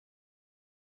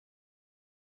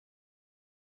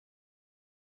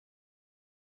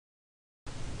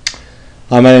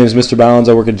My name is Mr. Bounds.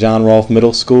 I work at John Rolfe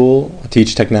Middle School. I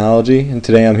teach technology, and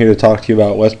today I'm here to talk to you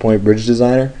about West Point Bridge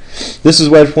Designer. This is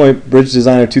West Point Bridge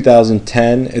Designer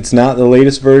 2010. It's not the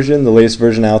latest version. The latest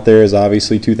version out there is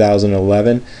obviously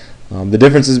 2011. The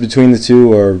differences between the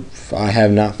two are I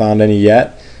have not found any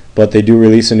yet, but they do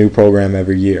release a new program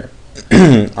every year.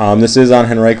 This is on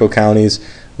Henrico County's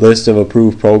list of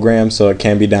approved programs, so it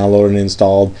can be downloaded and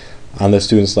installed on the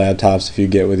students' laptops if you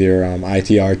get with your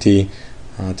ITRT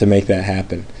to make that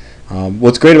happen.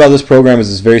 What's great about this program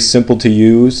is it's very simple to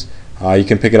use. You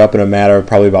can pick it up in a matter of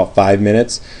probably about 5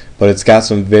 minutes, but it's got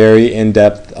some very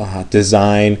in-depth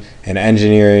design and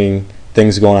engineering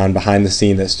things going on behind the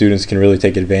scene that students can really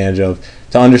take advantage of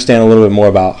to understand a little bit more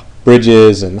about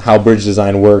bridges and how bridge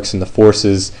design works and the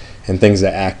forces and things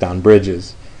that act on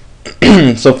bridges.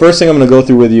 So first thing I'm going to go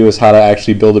through with you is how to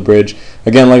actually build a bridge.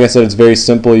 Again, like I said, it's very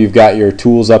simple. You've got your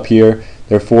tools up here.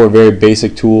 There are 4 very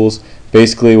basic tools.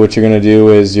 Basically what you're going to do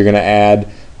is you're going to add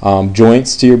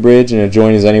joints to your bridge, and a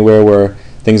joint is anywhere where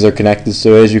things are connected.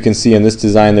 So as you can see in this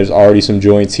design, there's already some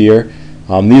joints here.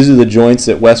 These are the joints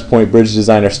that West Point Bridge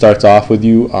Designer starts off with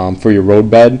you for your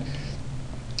road bed,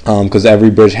 because every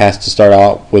bridge has to start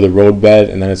out with a road bed,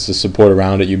 and then it's the support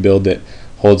around it you build that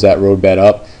holds that road bed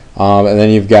up. And then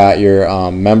you've got your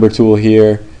member tool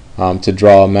here to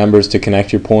draw members to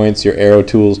connect your points, your arrow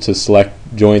tools to select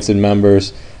joints and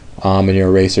members, and your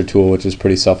eraser tool, which is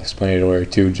pretty self-explanatory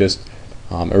to just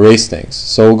erase things.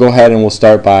 So we'll go ahead and we'll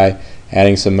start by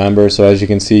adding some members. So as you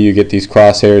can see, you get these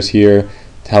crosshairs here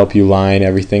to help you line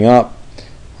everything up.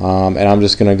 And I'm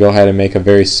just going to go ahead and make a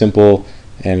very simple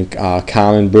and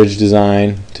common bridge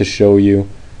design to show you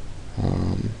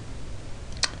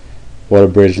what a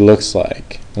bridge looks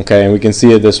like. Okay, and we can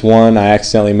see at this one I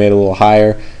accidentally made it a little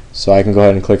higher, so I can go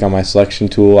ahead and click on my selection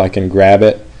tool. I can grab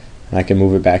it and I can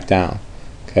move it back down.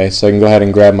 Okay, so I can go ahead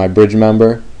and grab my bridge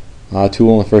member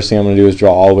tool, and the first thing I'm going to do is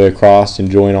draw all the way across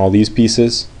and join all these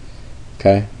pieces.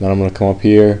 Okay, then I'm going to come up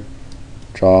here,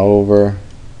 draw over,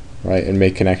 right, and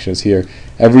make connections here.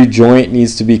 Every joint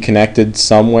needs to be connected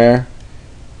somewhere.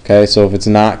 Okay, so if it's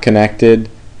not connected,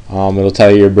 it'll tell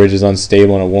you your bridge is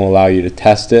unstable and it won't allow you to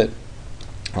test it.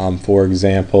 For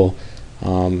example,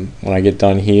 when I get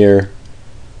done here,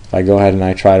 if I go ahead and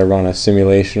I try to run a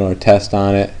simulation or a test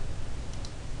on it,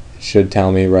 it should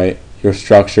tell me, right, your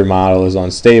structure model is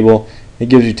unstable. It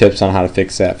gives you tips on how to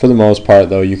fix that. For the most part,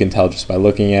 though, you can tell just by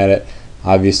looking at it.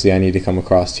 Obviously, I need to come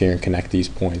across here and connect these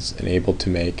points and able to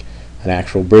make an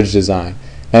actual bridge design.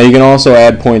 Now, you can also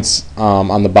add points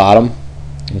on the bottom,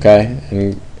 okay,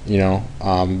 and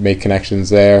make connections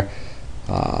there.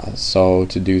 So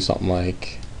to do something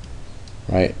like,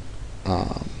 right,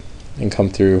 and come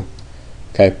through.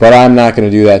 Okay, but I'm not going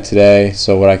to do that today.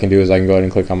 So what I can do is I can go ahead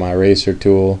and click on my eraser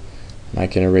tool, and I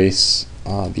can erase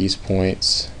these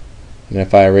points. And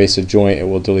if I erase a joint, it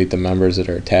will delete the members that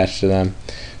are attached to them.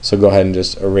 So go ahead and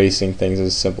just erasing things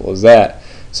as simple as that.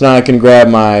 So now I can grab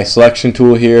my selection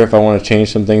tool here. If I want to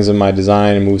change some things in my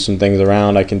design and move some things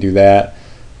around, I can do that.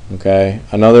 Okay.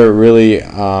 Another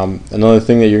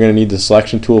thing that you're going to need the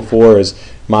selection tool for is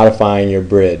modifying your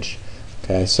bridge.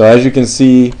 Okay. So as you can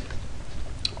see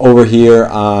over here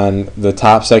on the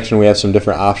top section, we have some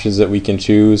different options that we can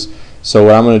choose. So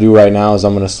what I'm going to do right now is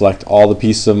I'm going to select all the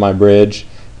pieces of my bridge.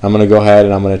 I'm going to go ahead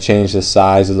and I'm going to change the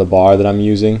size of the bar that I'm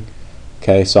using.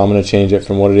 Okay, so I'm going to change it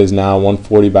from what it is now,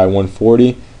 140 by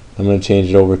 140. I'm going to change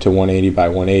it over to 180 by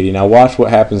 180. Now watch what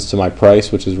happens to my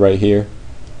price, which is right here.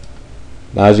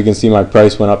 Now as you can see, my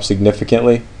price went up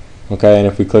significantly. Okay, and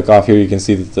if we click off here, you can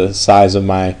see that the size of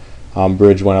my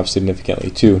bridge went up significantly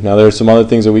too. Now there's some other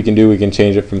things that we can do. We can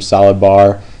change it from solid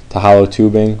bar to hollow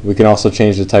tubing. We can also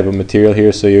change the type of material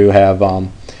here. So you have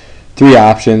 3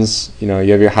 options. You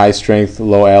have your high strength,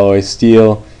 low alloy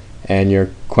steel, and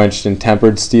your quenched and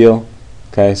tempered steel.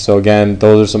 Okay, so again,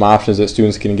 those are some options that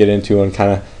students can get into and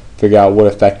kind of figure out what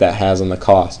effect that has on the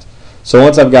cost. So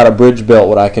once I've got a bridge built,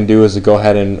 what I can do is to go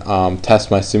ahead and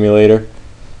test my simulator.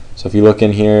 So if you look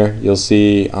in here, you'll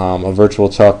see a virtual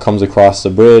truck comes across the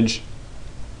bridge,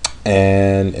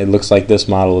 and it looks like this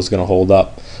model is going to hold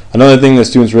up. Another thing that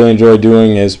students really enjoy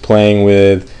doing is playing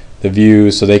with the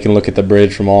views, so they can look at the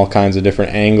bridge from all kinds of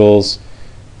different angles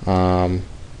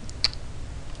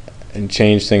and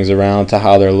change things around to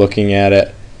how they're looking at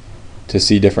it to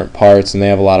see different parts, and they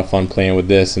have a lot of fun playing with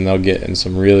this, and they'll get in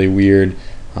some really weird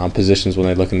positions when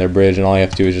they look in their bridge, and all you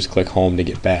have to do is just click home to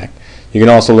get back. You can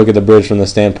also look at the bridge from the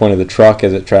standpoint of the truck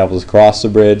as it travels across the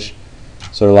bridge.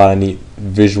 So there are a lot of neat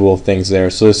visual things there.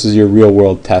 So this is your real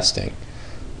world testing.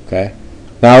 Okay.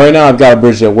 Now right now I've got a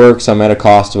bridge that works. I'm at a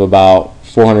cost of about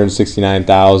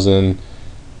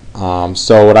 $469,000.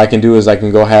 So what I can do is I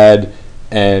can go ahead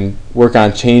and work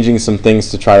on changing some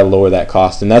things to try to lower that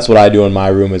cost. And that's what I do in my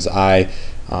room, is I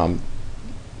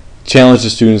challenge the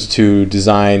students to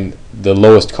design the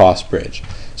lowest cost bridge.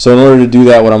 So in order to do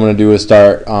that, what I'm going to do is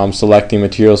start selecting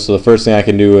materials. So the first thing I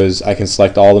can do is I can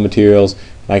select all the materials,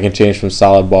 and I can change from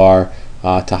solid bar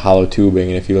to hollow tubing.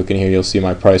 And if you look in here, you'll see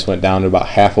my price went down to about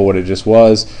half of what it just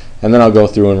was, and then I'll go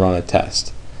through and run a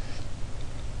test.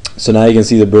 So now you can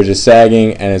see the bridge is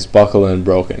sagging and it's buckled and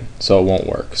broken, so it won't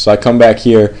work. So I come back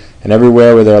here, and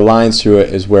everywhere where there are lines through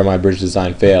it is where my bridge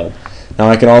design failed. Now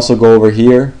I can also go over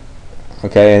here,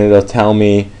 okay, and it'll tell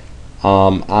me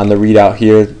on the readout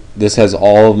here, this has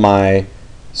all of my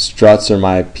struts or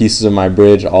my pieces of my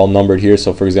bridge all numbered here.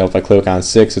 So for example, if I click on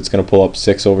 6, it's going to pull up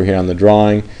 6 over here on the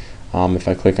drawing. If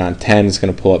I click on 10, it's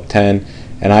going to pull up 10,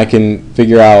 and I can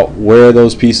figure out where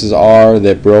those pieces are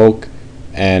that broke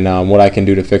and what I can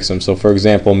do to fix them. So for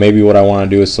example, maybe what I want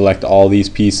to do is select all these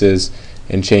pieces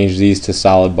and change these to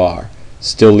solid bar,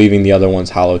 still leaving the other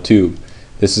ones hollow tube.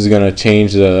 This is going to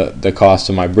change the cost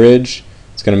of my bridge.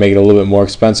 It's going to make it a little bit more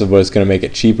expensive, but it's going to make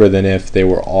it cheaper than if they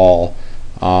were all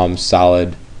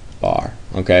solid bar.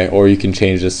 Okay, or you can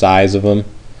change the size of them.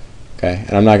 Okay,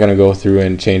 and I'm not going to go through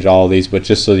and change all of these, but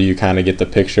just so that you kind of get the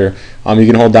picture, you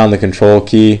can hold down the control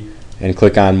key and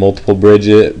click on multiple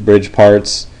bridge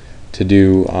parts to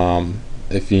do,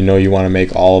 if you know you want to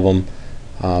make all of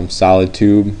them solid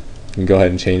tube, you can go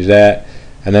ahead and change that.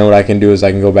 And then what I can do is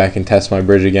I can go back and test my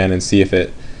bridge again and see if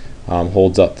it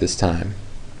holds up this time.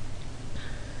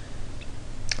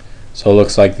 So it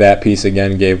looks like that piece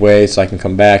again gave way, so I can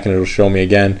come back and it'll show me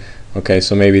again, okay,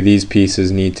 so maybe these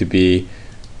pieces need to be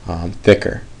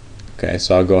thicker. Okay,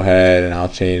 so I'll go ahead and I'll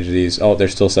change these. Oh, they're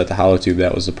still set to hollow tube,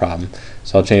 that was the problem.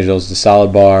 So I'll change those to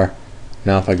solid bar.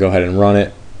 Now if I go ahead and run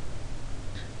it,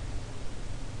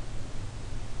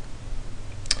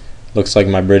 looks like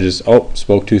my bridge is, oh,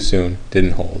 spoke too soon,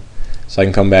 didn't hold. So I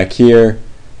can come back here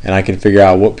and I can figure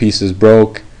out what pieces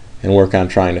broke and work on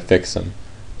trying to fix them.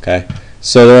 Okay,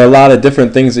 so there are a lot of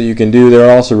different things that you can do. There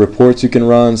are also reports you can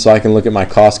run, so I can look at my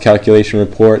cost calculation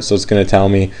report. So it's going to tell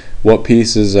me what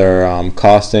pieces are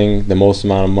costing the most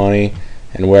amount of money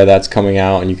and where that's coming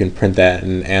out, and you can print that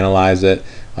and analyze it.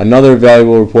 Another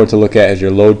valuable report to look at is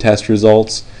your load test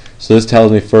results. So this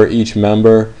tells me for each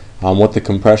member what the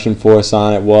compression force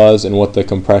on it was and what the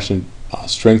compression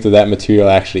strength of that material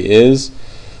actually is.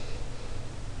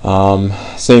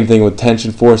 Same thing with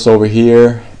tension force over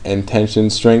here and tension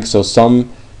strength. So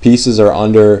some pieces are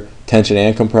under tension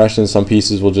and compression, some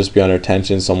pieces will just be under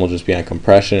tension, some will just be on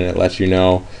compression, and it lets you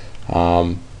know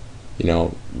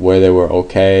where they were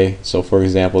okay. So for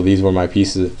example, these were my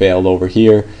pieces that failed over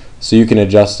here, so you can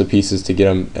adjust the pieces to get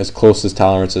them as close as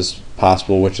tolerance as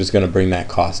possible, which is going to bring that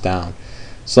cost down.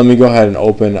 So let me go ahead and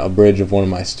open a bridge of one of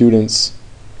my students,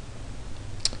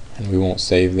 and we won't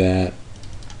save that.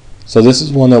 So this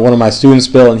is one that one of my students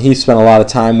built, and he spent a lot of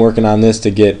time working on this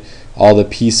to get all the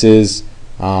pieces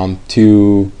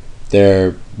to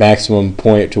their maximum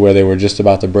point to where they were just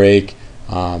about to break.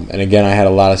 And again, I had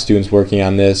a lot of students working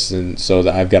on this, and so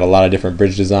that I've got a lot of different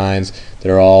bridge designs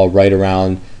that are all right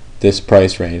around this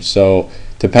price range. So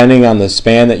depending on the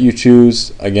span that you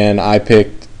choose, again, I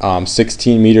picked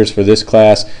 16 meters for this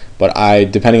class, but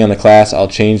depending on the class, I'll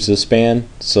change the span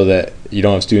so that you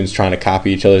don't have students trying to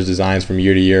copy each other's designs from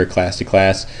year to year, class to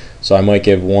class. So I might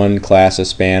give one class a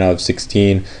span of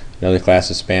 16, another class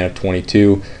a span of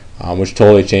 22, which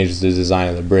totally changes the design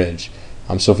of the bridge.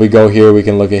 So if we go here, we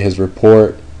can look at his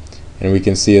report, and we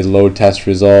can see his load test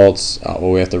results.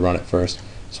 Well, we have to run it first.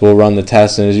 So we'll run the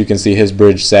test, and as you can see, his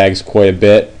bridge sags quite a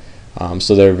bit.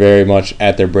 So they're very much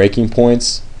at their breaking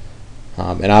points.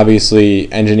 And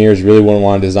obviously, engineers really wouldn't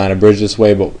want to design a bridge this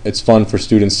way, but it's fun for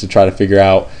students to try to figure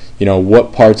out,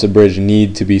 what parts of bridge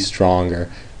need to be stronger,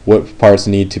 what parts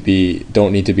don't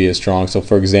need to be as strong. So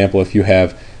for example, if you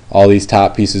have all these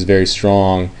top pieces very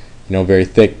strong, very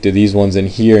thick, do these ones in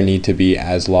here need to be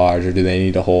as large, or do they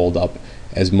need to hold up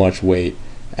as much weight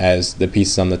as the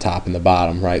pieces on the top and the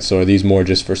bottom, right? So are these more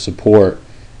just for support,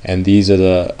 and these are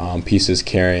the pieces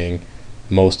carrying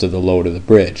most of the load of the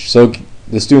bridge? So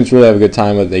the students really have a good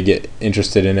time with it. They get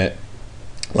interested in it.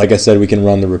 Like I said, we can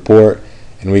run the report,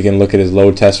 and we can look at his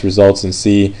load test results and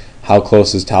see how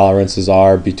close his tolerances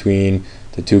are between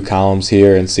the two columns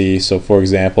here, and see, so for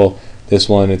example, this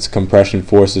one, its compression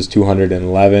force is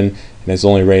 211, and it's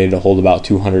only rated to hold about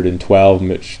 212,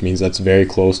 which means that's very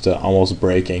close to almost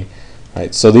breaking.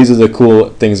 Right? So these are the cool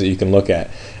things that you can look at.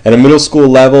 At a middle school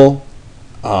level,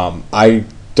 I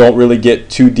don't really get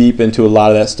too deep into a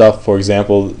lot of that stuff. For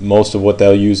example, most of what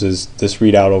they'll use is this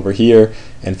readout over here,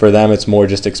 and for them it's more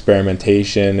just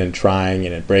experimentation and trying,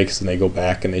 and it breaks and they go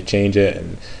back and they change it,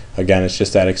 and again, it's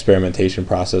just that experimentation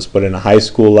process. But in a high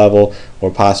school level,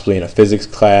 or possibly in a physics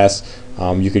class,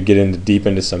 you could get deep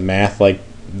into some math like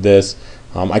this.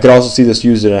 I could also see this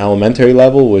used at an elementary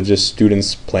level with just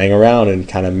students playing around and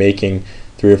kind of making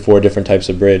 3 or 4 different types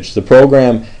of bridge. The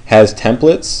program has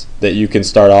templates that you can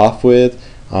start off with,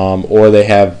 or they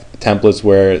have templates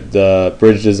where the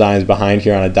bridge design is behind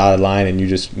here on a dotted line and you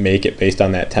just make it based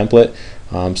on that template.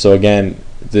 So again,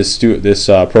 this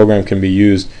program can be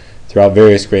used throughout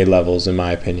various grade levels, in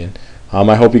my opinion.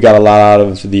 I hope you got a lot out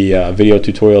of the video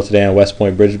tutorial today on West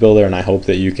Point Bridge Builder, and I hope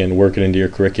that you can work it into your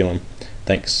curriculum.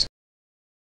 Thanks.